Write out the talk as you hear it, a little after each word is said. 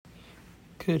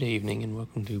Good evening and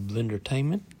welcome to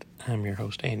Blendertainment. I'm your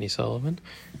host, Andy Sullivan.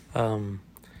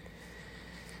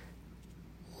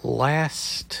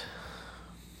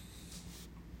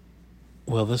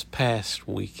 This past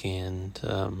weekend,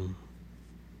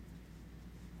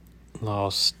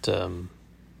 lost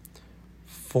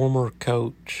former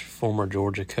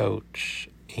Georgia coach,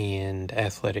 and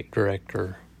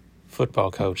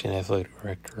football coach and athletic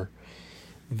director,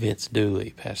 Vince Dooley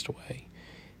passed away.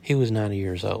 He was 90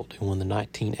 years old. He won the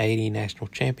 1980 national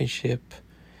championship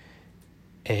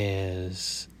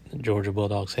as the Georgia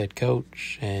Bulldogs head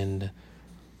coach and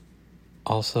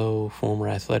also former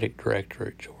athletic director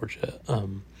at Georgia.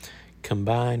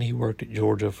 Combined, he worked at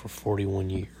Georgia for 41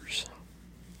 years.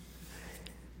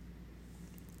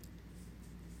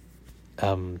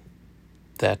 That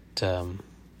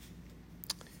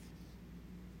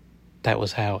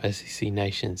was how SEC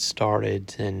Nation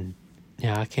started, and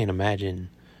I can't imagine.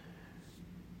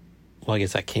 Well, I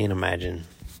guess I can't imagine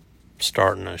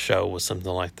starting a show with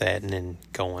something like that and then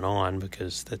going on,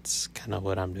 because that's kind of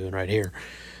what I'm doing right here.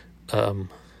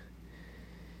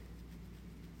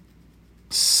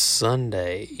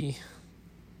 Sunday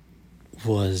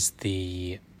was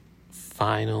the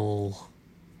final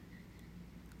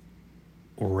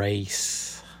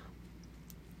race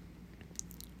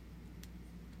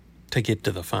to get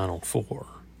to the Final Four.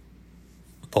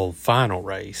 The final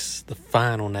race, the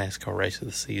final NASCAR race of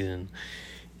the season,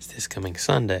 is this coming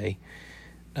Sunday.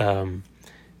 But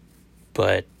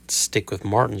stick with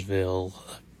Martinsville.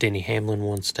 Denny Hamlin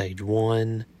won Stage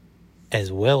 1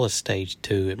 as well as Stage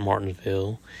 2 at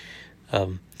Martinsville.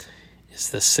 It's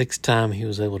the sixth time he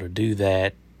was able to do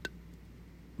that,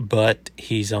 but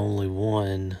he's only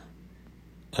won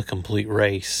a complete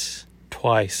race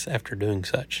twice after doing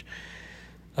such.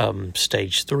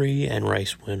 Stage 3 and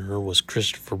race winner was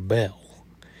Christopher Bell.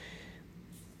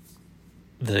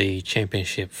 The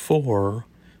championship 4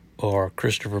 are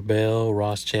Christopher Bell,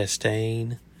 Ross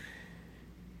Chastain,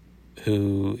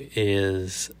 who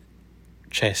is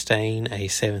Chastain, a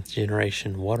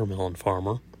 7th-generation watermelon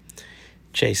farmer,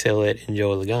 Chase Elliott, and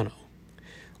Joey Logano.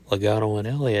 Logano and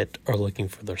Elliott are looking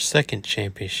for their second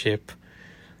championship.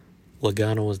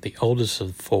 Logano is the oldest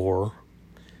of the four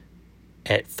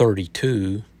at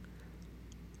 32.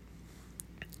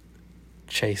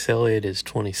 Chase Elliott is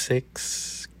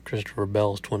 26, Christopher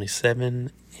Bell is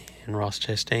 27, and Ross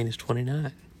Chastain is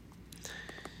 29.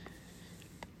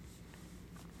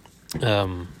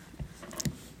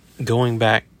 Going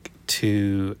back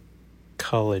to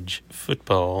college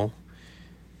football,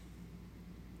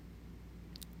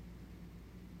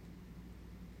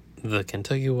 the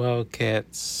Kentucky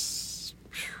Wildcats,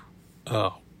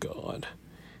 oh God,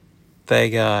 they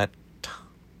got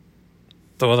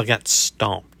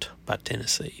stomped by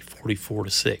Tennessee,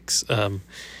 44-6.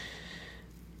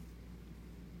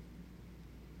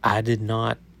 I did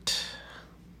not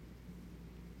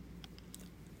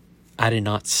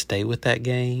stay with that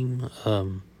game.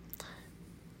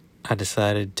 I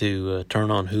decided to turn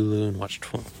on Hulu and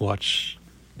watch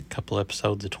a couple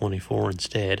episodes of 24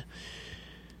 instead.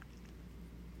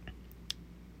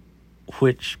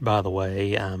 Which, by the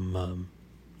way, I'm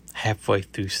halfway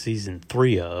through season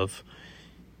 3 of,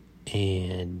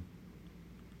 and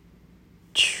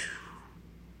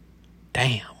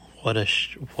damn, what a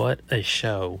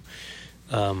show!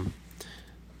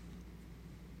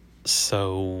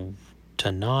 So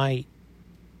tonight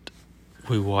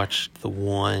we watched the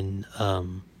one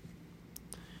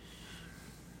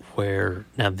where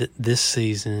this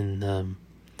season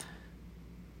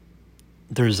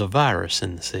there's a virus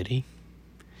in the city,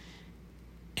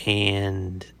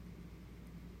 and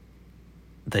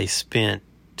they spent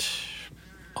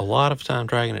a lot of time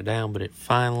dragging it down, but it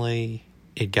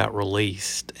got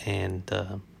released, and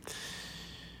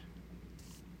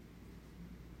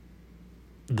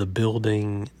the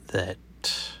building that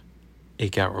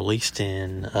it got released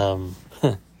in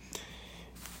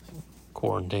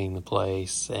quarantined the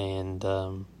place, and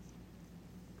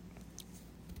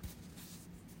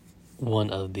one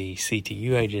of the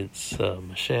CTU agents,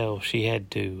 Michelle, she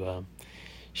had to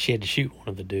shoot one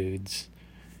of the dudes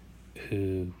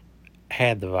who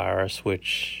had the virus,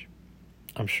 which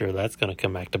I'm sure that's going to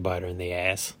come back to bite her in the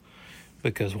ass,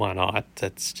 because why not?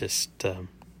 That's just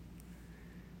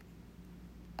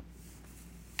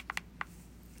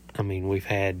we've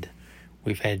had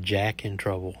Jack in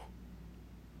trouble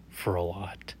for a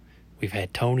lot. We've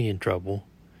had Tony in trouble.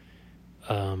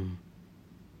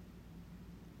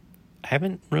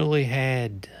 Haven't really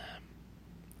had.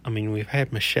 We've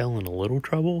had Michelle in a little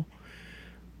trouble,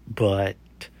 but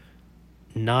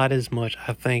not as much.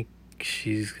 I think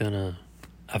she's gonna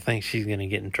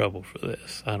get in trouble for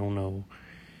this. I don't know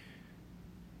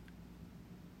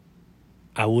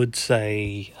I would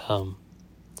say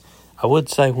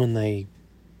when they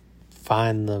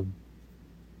find the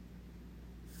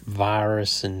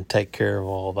virus and take care of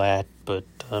all that, but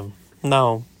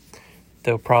no,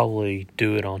 they'll probably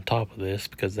do it on top of this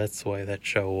because that's the way that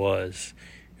show was.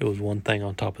 It was one thing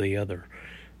on top of the other.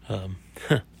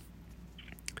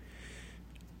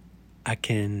 I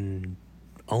can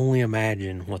only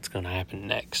imagine what's going to happen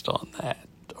next on that,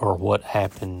 or what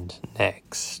happened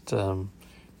next. Of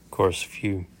course, if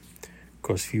you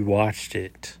watched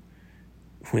it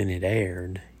when it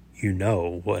aired, you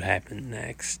know what happened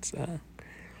next.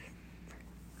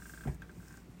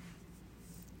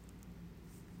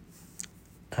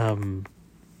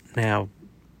 Now,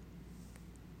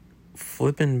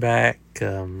 flipping back,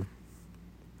 I'm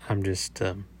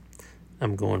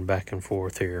going back and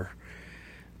forth here.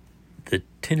 The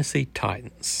Tennessee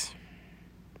Titans,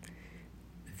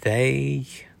 they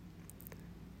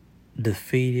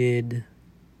defeated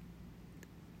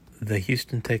the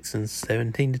Houston Texans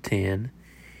 17-10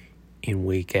 in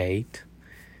Week 8,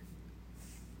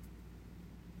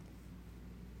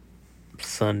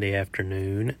 Sunday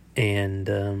afternoon, and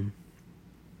the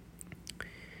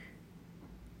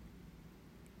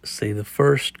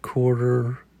first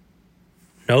quarter,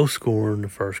 no score in the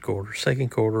first quarter.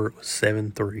 Second quarter, it was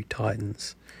 7-3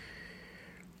 Titans.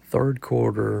 Third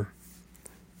quarter,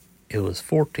 it was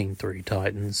 14-3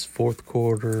 Titans. Fourth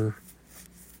quarter,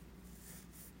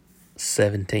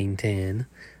 17-10.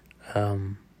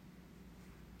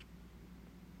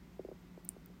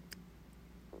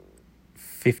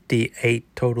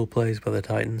 58 total plays by the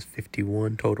Titans,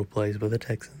 51 total plays by the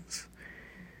Texans.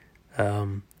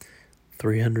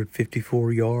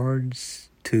 354 yards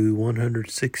to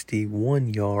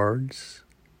 161 yards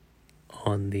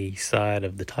on the side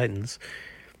of the Titans.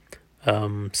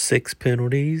 6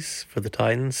 penalties for the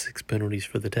Titans, 6 penalties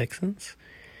for the Texans.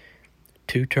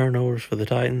 2 turnovers for the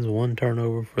Titans, 1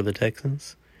 turnover for the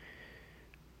Texans.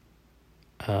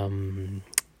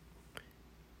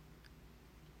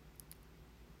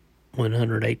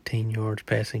 118 yards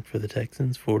passing for the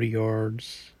Texans, 40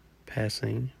 yards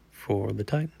passing for the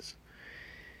Titans.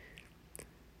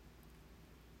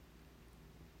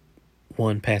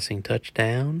 1 passing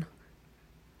touchdown,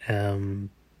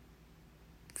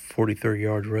 43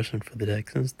 yards rushing for the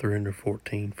Texans,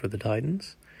 314 for the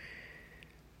Titans.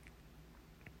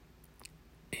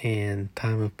 And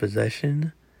time of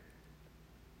possession,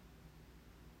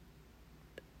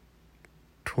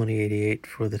 20-88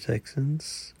 for the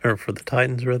Texans, or for the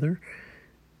Titans rather,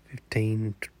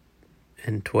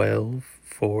 15-12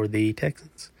 for the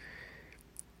Texans.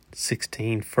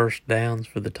 16 first downs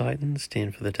for the Titans,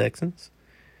 10 for the Texans.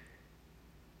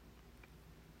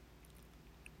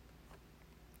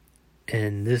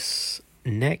 And this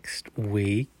next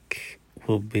week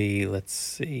will be, let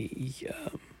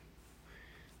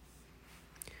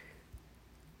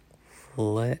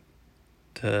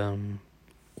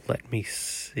me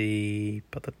see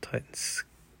about the Titans'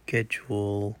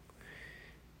 schedule.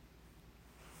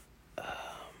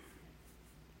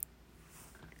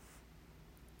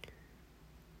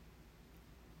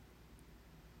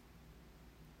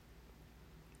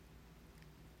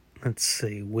 Let's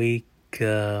see, week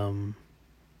 9,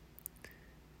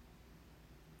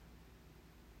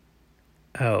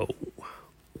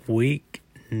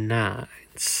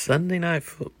 Sunday Night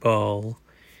Football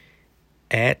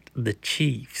at the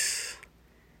Chiefs.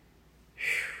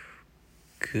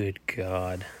 Good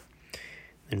God.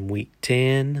 Then week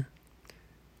 10,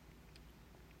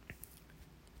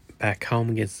 back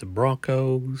home against the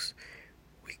Broncos.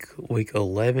 Week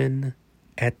 11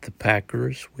 at the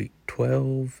Packers. Week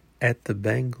 12 at the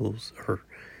Bengals, or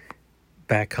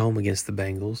back home against the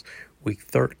Bengals. Week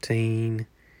 13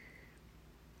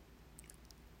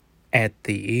 at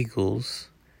the Eagles.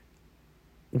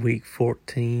 Week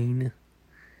 14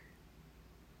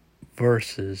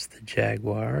 versus the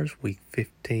Jaguars. Week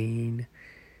 15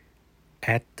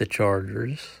 at the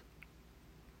Chargers.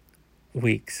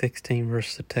 Week 16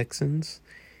 versus the Texans.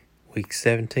 Week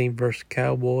 17 versus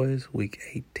Cowboys. Week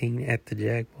 18 at the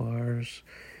Jaguars.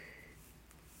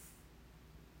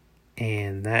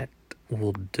 And that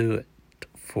will do it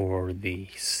for the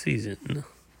season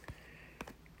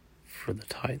for the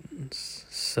Titans.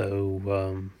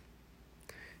 So,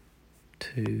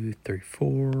 2, 3,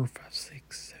 4, 5,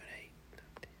 6, 7, 8,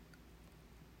 9,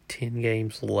 10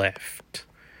 games left.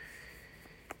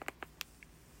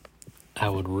 I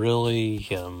would really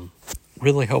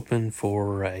hoping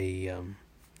for a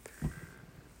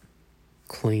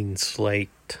clean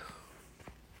slate.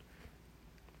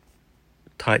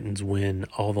 Titans win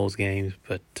all those games,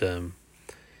 but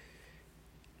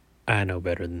I know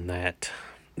better than that.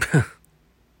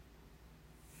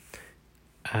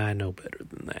 I know better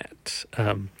than that.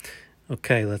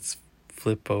 Okay, let's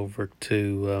flip over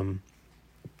to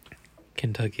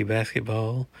Kentucky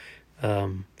basketball.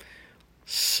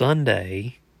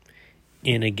 Sunday,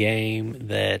 in a game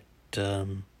that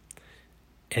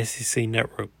SEC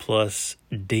Network Plus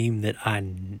deemed that I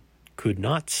could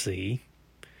not see,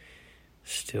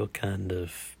 still kind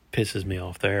of pisses me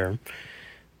off there.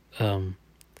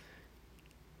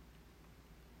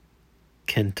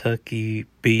 Kentucky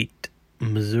beat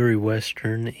Missouri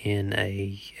Western in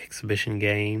a exhibition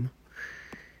game.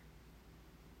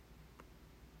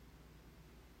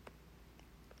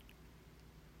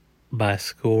 By a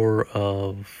score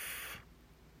of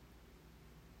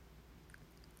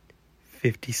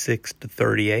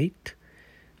 56-38.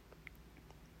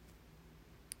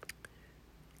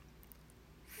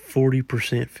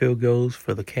 40% field goals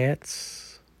for the Cats.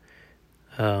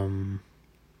 To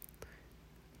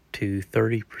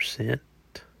 30%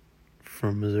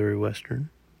 from Missouri Western.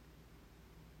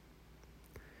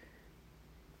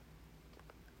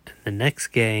 And the next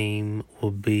game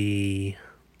will be,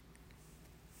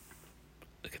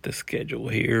 look at the schedule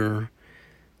here.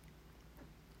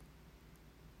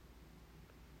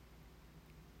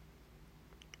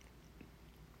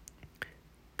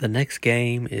 The next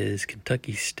game is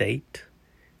Kentucky State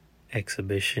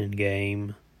exhibition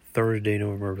game, Thursday,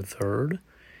 November 3rd.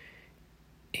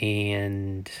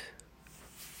 And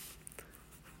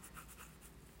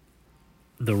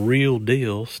the real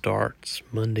deal starts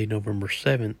Monday, November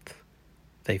 7th.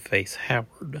 They face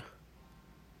Howard.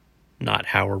 Not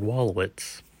Howard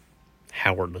Wolowitz.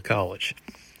 Howard the college.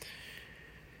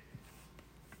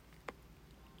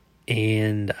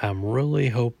 And I'm really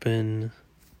hoping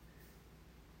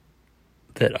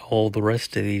that all the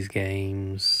rest of these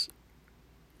games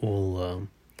will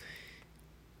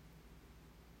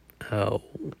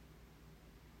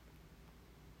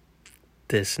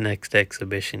this next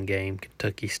exhibition game,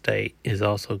 Kentucky State, is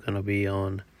also going to be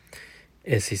on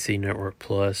SEC Network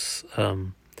Plus.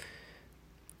 The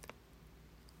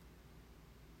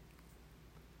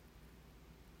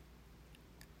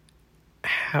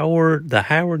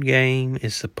Howard game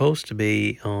is supposed to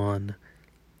be on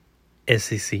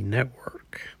SEC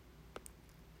Network.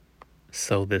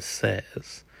 So this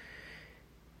says.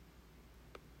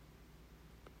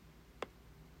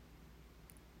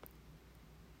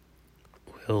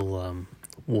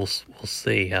 We'll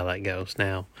see how that goes.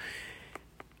 Now,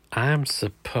 I'm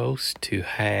supposed to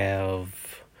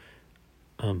have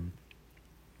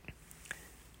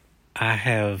I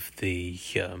have the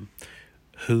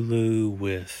Hulu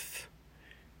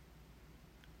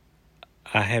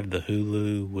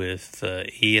with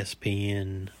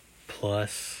ESPN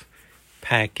Plus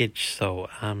package, so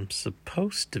I'm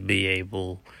supposed to be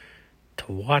able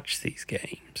to watch these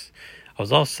games. I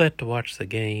was all set to watch the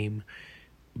game,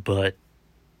 but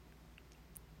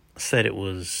said it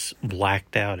was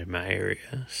blacked out in my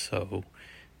area, so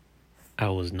I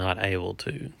was not able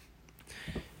to.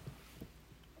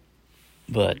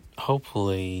 But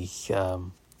hopefully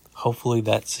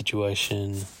that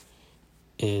situation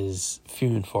is few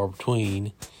and far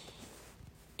between,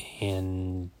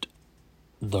 and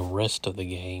the rest of the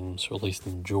games, or at least the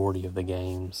majority of the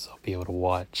games, I'll be able to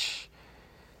watch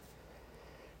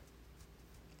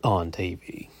on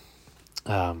TV.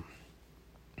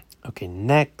 Okay,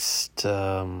 next,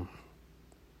 let's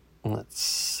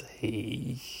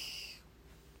see.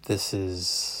 This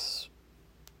is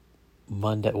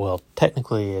Monday. Well,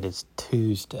 technically it is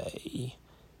Tuesday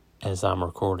as I'm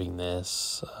recording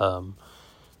this.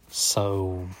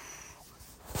 So,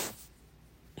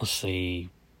 let's see.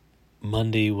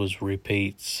 Monday was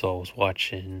repeats, so I was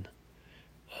watching,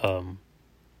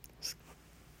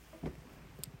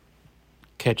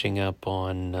 catching up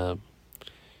on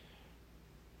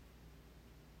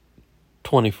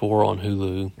 24 on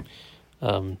Hulu.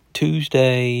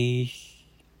 Tuesday,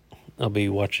 I'll be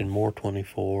watching more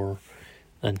 24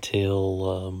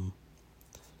 until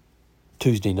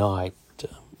Tuesday night.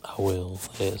 I will,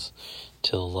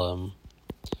 till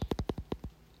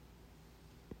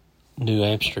New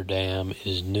Amsterdam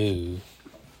is new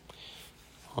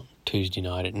on Tuesday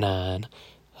night at 9.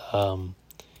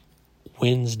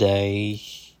 Wednesday,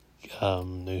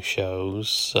 new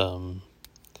shows.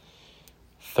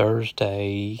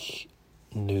 Thursday,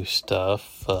 new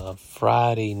stuff.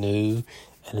 Friday, new.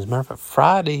 And as a matter of fact,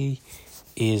 Friday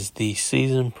is the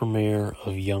season premiere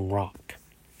of Young Rock.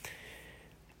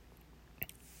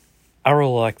 I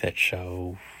really like that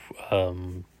show.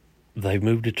 They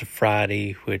moved it to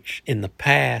Friday, which in the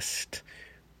past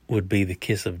would be the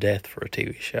kiss of death for a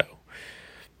TV show.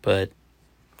 But,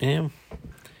 yeah,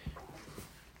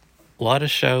 a lot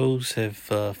of shows have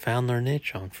found their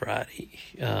niche on Friday.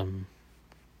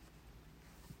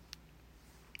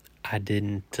 I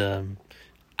didn't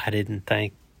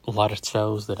think a lot of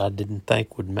shows that I didn't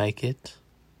think would make it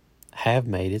have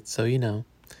made it. So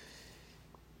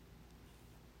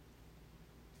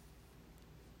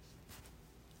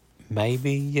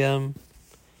maybe Young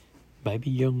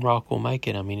Rock will make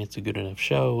it. I mean, it's a good enough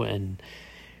show, and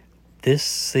this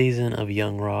season of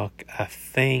Young Rock, I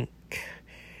think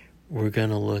we're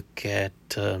gonna look at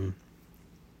the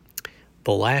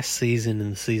last season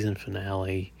and the season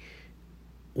finale.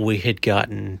 We had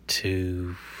gotten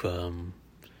to,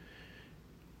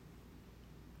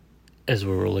 as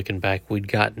we were looking back, I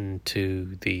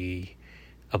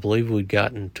believe we'd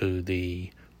gotten to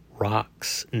the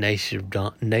Rock's Nation of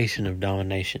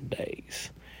Domination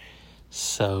days.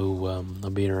 So I'll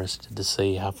be interested to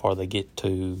see how far they get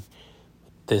to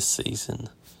this season.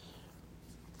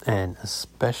 And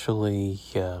especially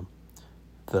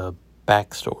the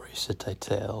backstories that they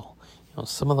tell.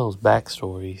 Some of those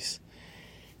backstories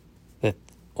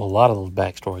a lot of those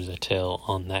backstories they tell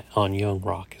on Young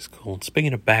Rock is cool. And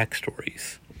speaking of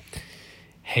backstories,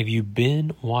 have you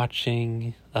been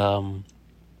watching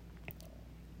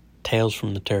Tales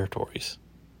from the Territories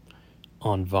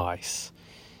on Vice?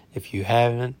 If you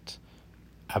haven't,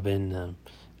 I've been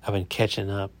catching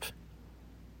up.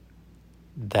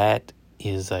 That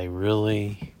is a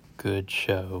really good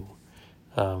show.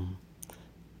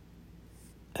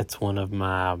 It's one of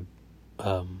my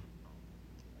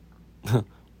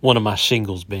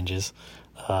shingles binges.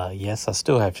 Yes, I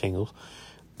still have shingles,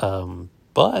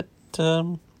 but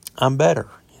I'm better.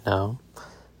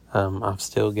 I've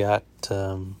still got.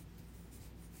 I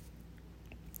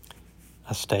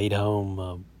stayed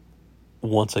home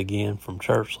once again from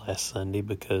church last Sunday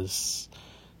because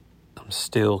I'm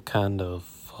still kind of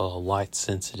light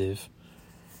sensitive,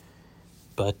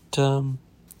 but I'm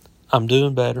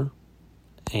doing better,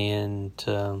 and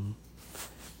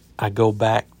I go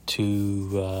back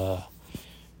to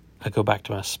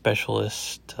my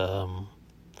specialist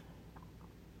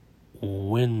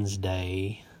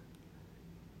Wednesday.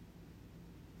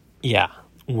 Yeah,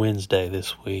 Wednesday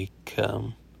this week.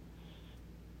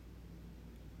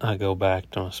 I go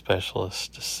back to my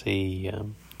specialist to see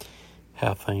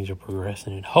how things are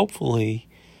progressing, and hopefully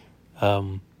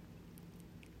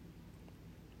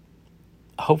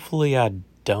I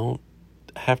don't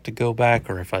have to go back,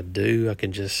 or if I do, I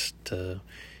can just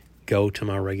go to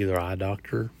my regular eye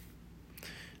doctor.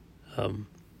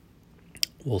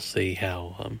 We'll see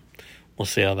how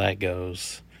that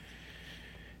goes.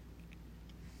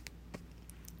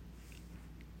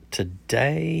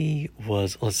 Today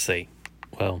was, let's see.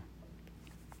 Well,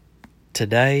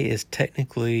 today is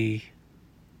technically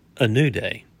a new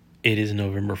day. It is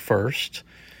November 1st.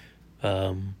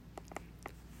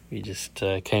 We just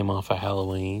came off of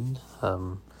Halloween.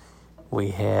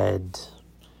 We had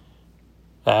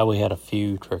a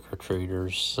few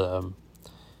trick-or-treaters,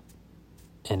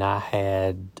 and I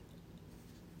had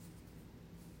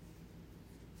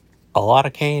a lot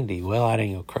of candy. Well, I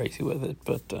didn't go crazy with it,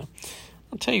 but I'll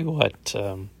tell you what,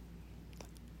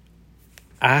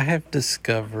 I have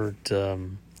discovered,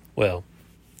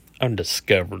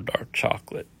 undiscovered dark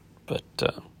chocolate, but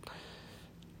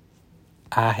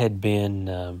I had been,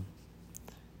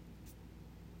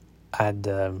 I'd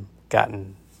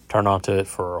gotten turned on to it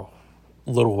for a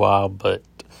little while, but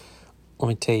let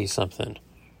me tell you something.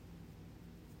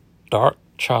 Dark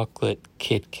chocolate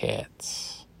Kit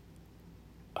Kats.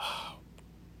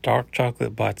 Dark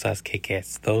chocolate bite-sized Kit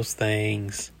Kats. Those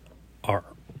things are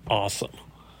awesome.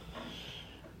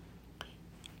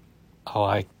 I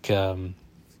like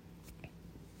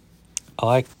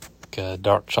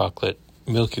dark chocolate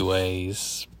Milky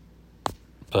Ways,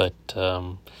 but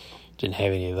didn't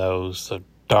have any of those. So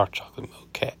dark chocolate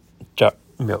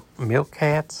milk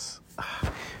cats,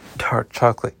 dark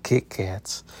chocolate Kit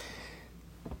Kats.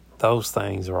 Those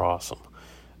things are awesome.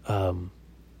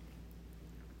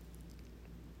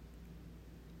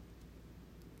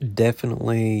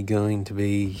 Definitely going to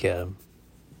be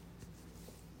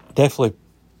definitely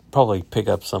probably pick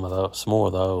up some more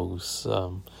of those.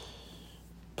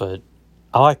 But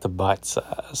I like the bite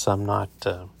size. I'm not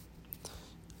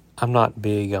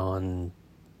big on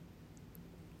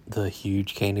the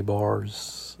huge candy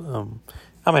bars. I'll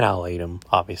eat them,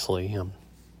 obviously.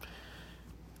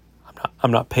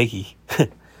 I'm not picky,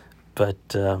 but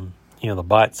the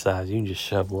bite size, you can just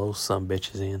shove those some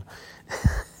bitches in,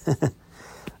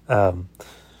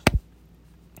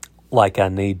 like I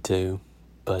need to.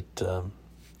 But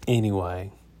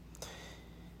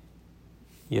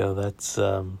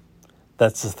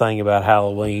that's the thing about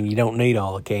Halloween. You don't need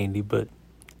all the candy, but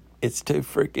it's too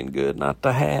freaking good not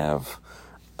to have.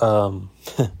 So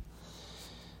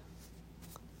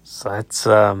that's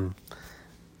the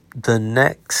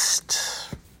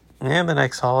next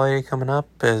holiday coming up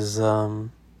is a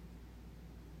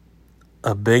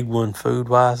big one food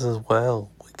wise as well.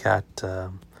 We got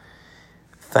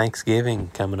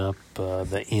Thanksgiving coming up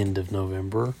the end of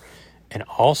November, and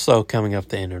also coming up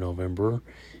the end of November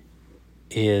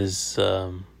is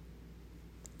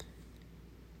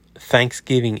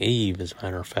Thanksgiving Eve, as a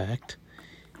matter of fact,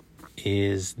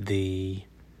 is the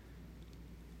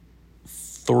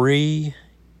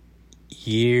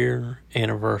 3-year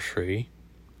anniversary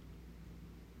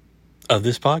of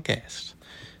this podcast.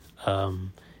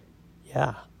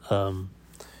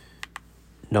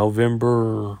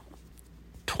 November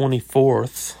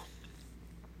 24th.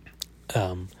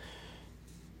 Let's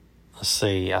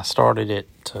see, I started it,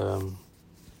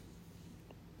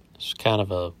 it's kind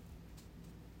of a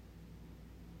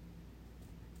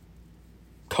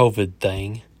COVID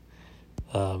thing.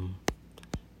 So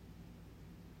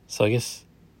I guess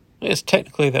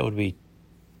technically that would be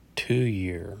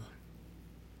 2-year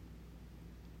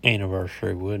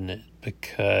anniversary, wouldn't it?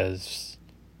 Because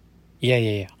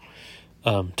 2-year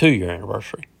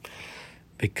anniversary.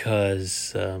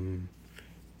 Because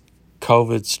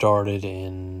COVID started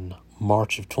in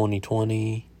March of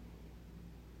 2020,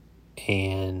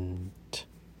 and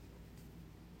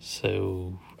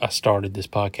so I started this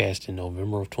podcast in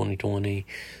November of 2020.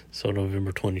 So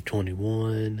November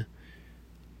 2021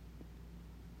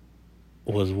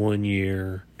 was 1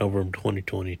 year. November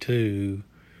 2022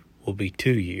 will be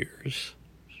 2 years.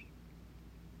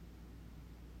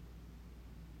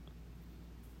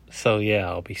 So yeah,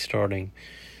 I'll be starting.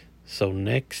 So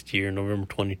next year, November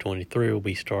 2023, will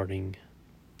be starting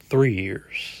 3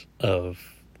 years of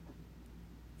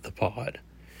the pod.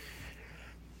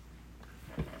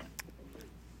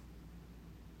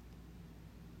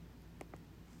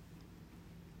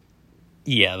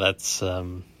 Yeah, that's,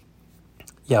 I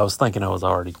was thinking I was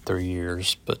already 3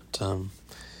 years, but,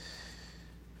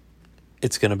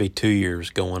 it's going to be 2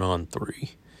 years going on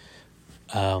 3.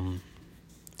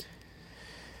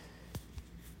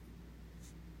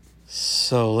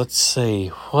 So let's see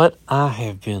what I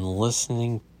have been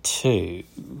listening to.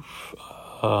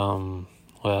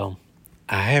 Well,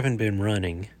 I haven't been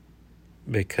running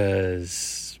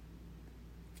because,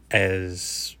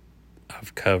 as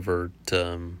I've covered,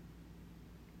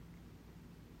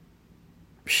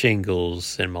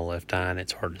 shingles in my left eye, and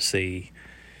it's hard to see.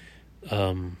 As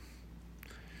a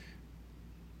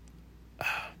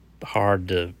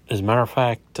matter of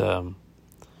fact,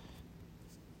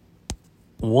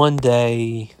 one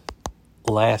day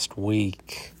last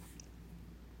week,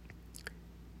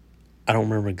 I don't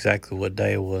remember exactly what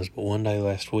day it was, but one day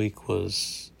last week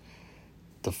was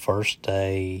the first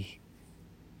day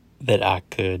that I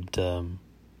could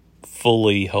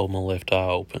fully hold my left eye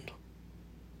open.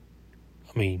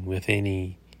 I mean,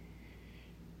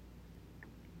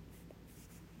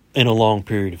 in a long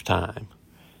period of time.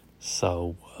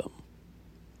 So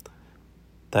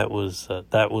that was a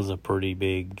pretty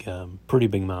big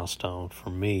milestone for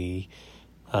me.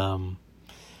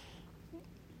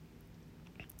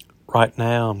 Right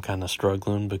now I'm kind of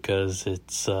struggling because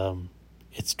it's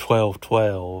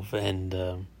 12:12 and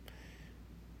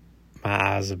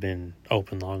my eyes have been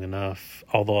open long enough.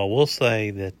 Although I will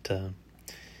say that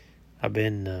I've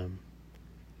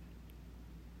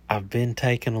been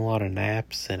taking a lot of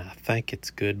naps, and I think it's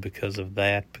good because of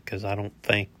that, because I don't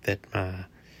think that my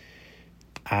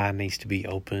eye needs to be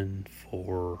open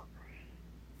for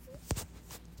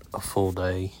a full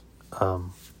day.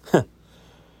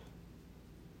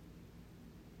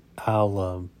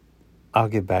 I'll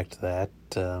get back to that,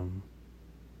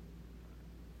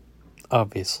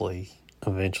 obviously,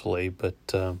 eventually, but,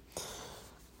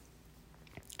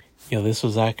 this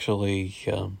was actually,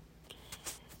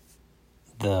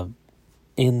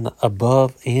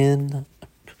 above and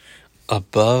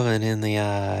in the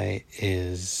eye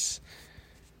is,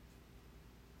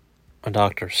 my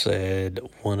doctor said,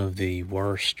 one of the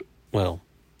worst,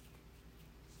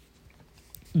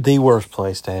 the worst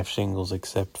place to have shingles,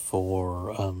 except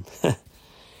for,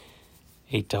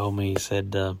 he told me, he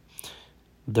said,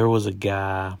 there was a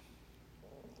guy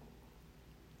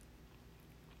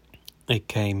that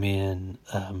came in,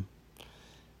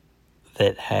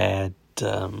 that had,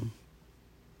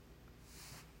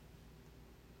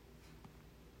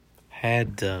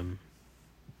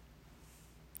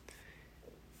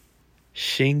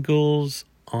 shingles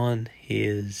on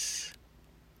his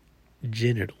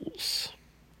genitals.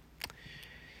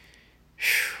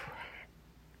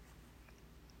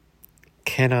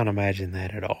 cannot imagine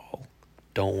that at all.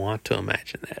 Don't want to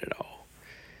imagine that at all.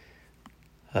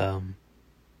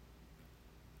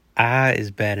 I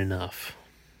is bad enough.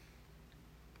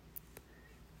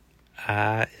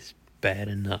 I is bad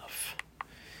enough.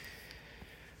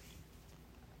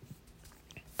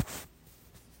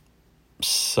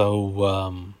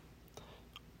 So,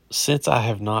 since I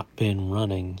have not been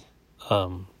running,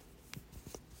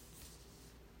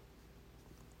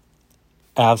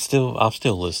 I'll still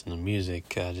listen to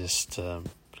music. I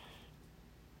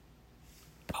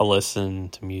listen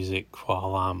to music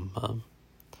while I'm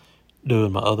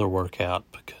doing my other workout,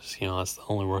 because that's the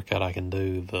only workout I can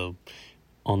do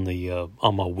on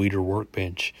my weeder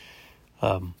workbench.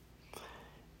 And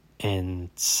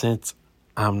since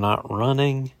I'm not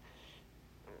running,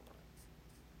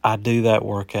 I do that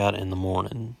workout in the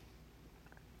morning.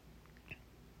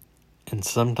 And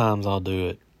sometimes I'll do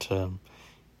it.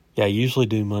 I usually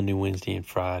do Monday, Wednesday, and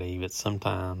Friday, but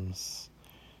sometimes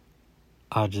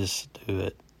I'll just do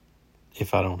it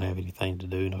if I don't have anything to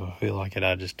do. And if I feel like it,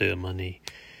 I just do it Monday.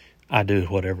 I do it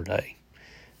whatever day.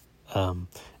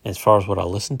 As far as what I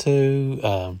listen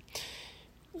to,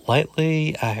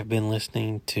 lately I have been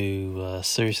listening to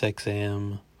Sirius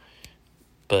XM,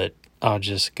 but I'll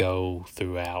just go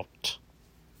throughout.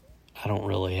 I don't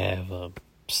really have a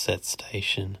set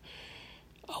station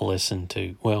I listen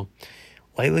to. Well,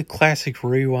 lately Classic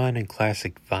Rewind and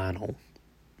Classic Vinyl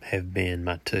have been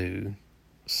my two.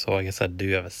 So I guess I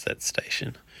do have a set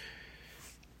station.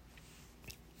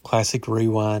 Classic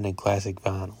Rewind and Classic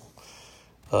Vinyl.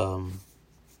 I'm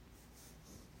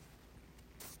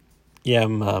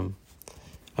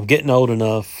getting old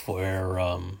enough where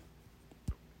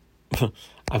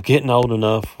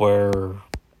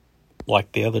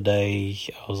like the other day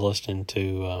I was listening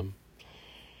to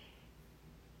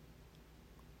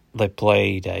they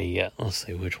played a let's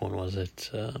see, which one was it?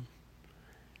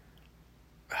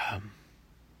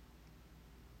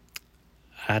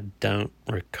 I don't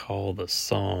recall the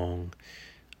song.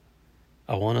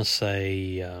 I want to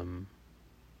say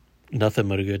Nothing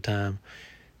But a Good Time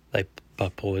by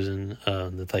Poison,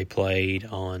 that they played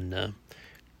on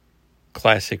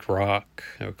Classic Rock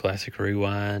or Classic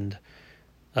Rewind.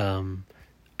 That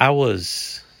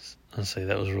was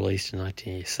released in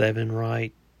 1987,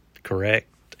 right? Correct?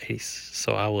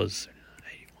 So I was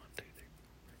 81, 2, 3.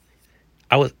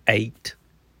 I was 8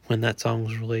 when that song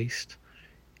was released.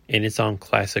 And it's on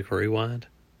Classic Rewind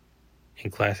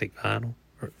and Classic Vinyl.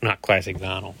 Or not Classic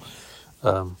Vinyl.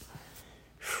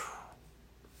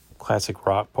 Classic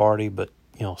Rock Party, but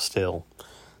still,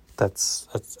 that's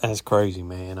crazy,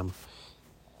 man.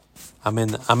 I'm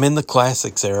in the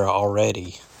classics era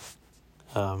already.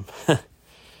 When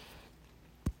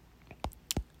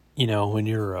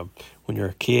you're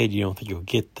a kid, you don't think you'll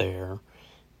get there,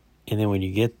 and then when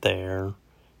you get there,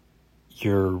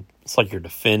 it's like you're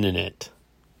defending it.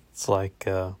 It's like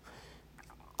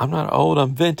I'm not old,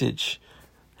 I'm vintage.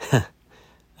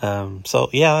 So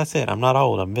yeah, that's it. I'm not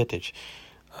old, I'm vintage.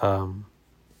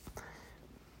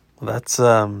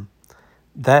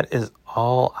 That is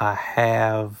all I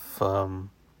have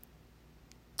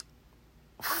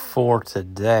for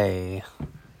today.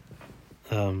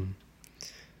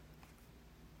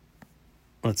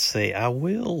 Let's see. I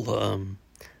will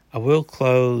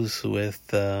close with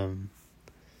let's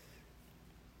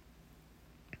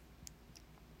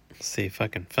see if I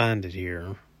can find it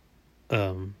here.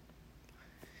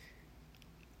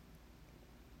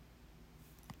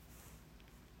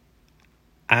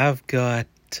 I've got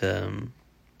let's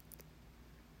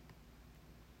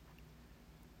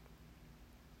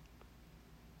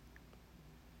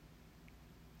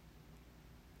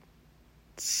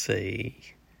see.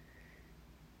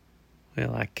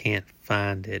 Well, I can't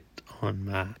find it on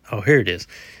my... Oh, here it is.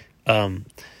 I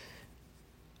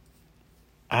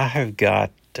have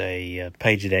got a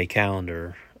page-a-day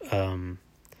calendar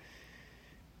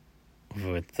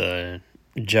with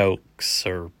jokes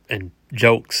and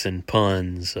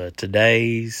puns.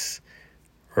 Today's,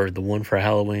 or the one for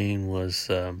Halloween, was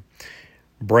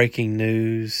breaking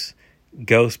news: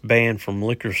 ghost banned from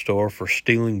liquor store for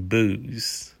stealing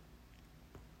booze.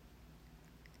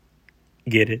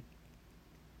 Get it?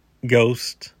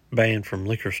 Ghost banned from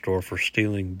liquor store for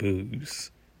stealing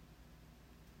booze.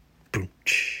 Boom.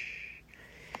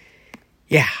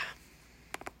 Yeah.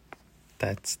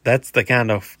 That's the kind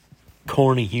of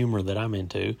corny humor that I'm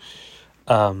into.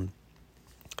 Well,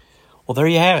 there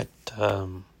you have it.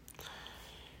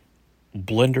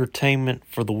 Blendertainment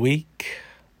for the week.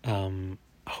 I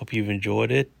hope you've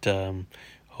enjoyed it.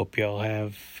 Hope y'all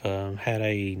have had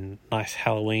a nice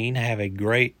Halloween. Have a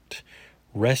great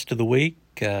rest of the week.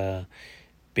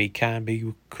 Be kind,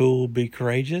 be cool, be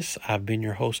courageous. I've been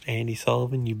your host, Andy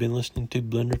Sullivan. You've been listening to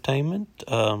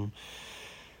Blendertainment.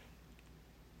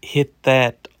 Hit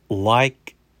that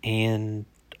like and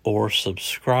or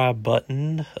subscribe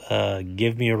button.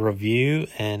 Give me a review,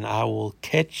 and I will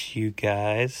catch you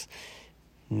guys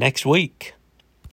next week.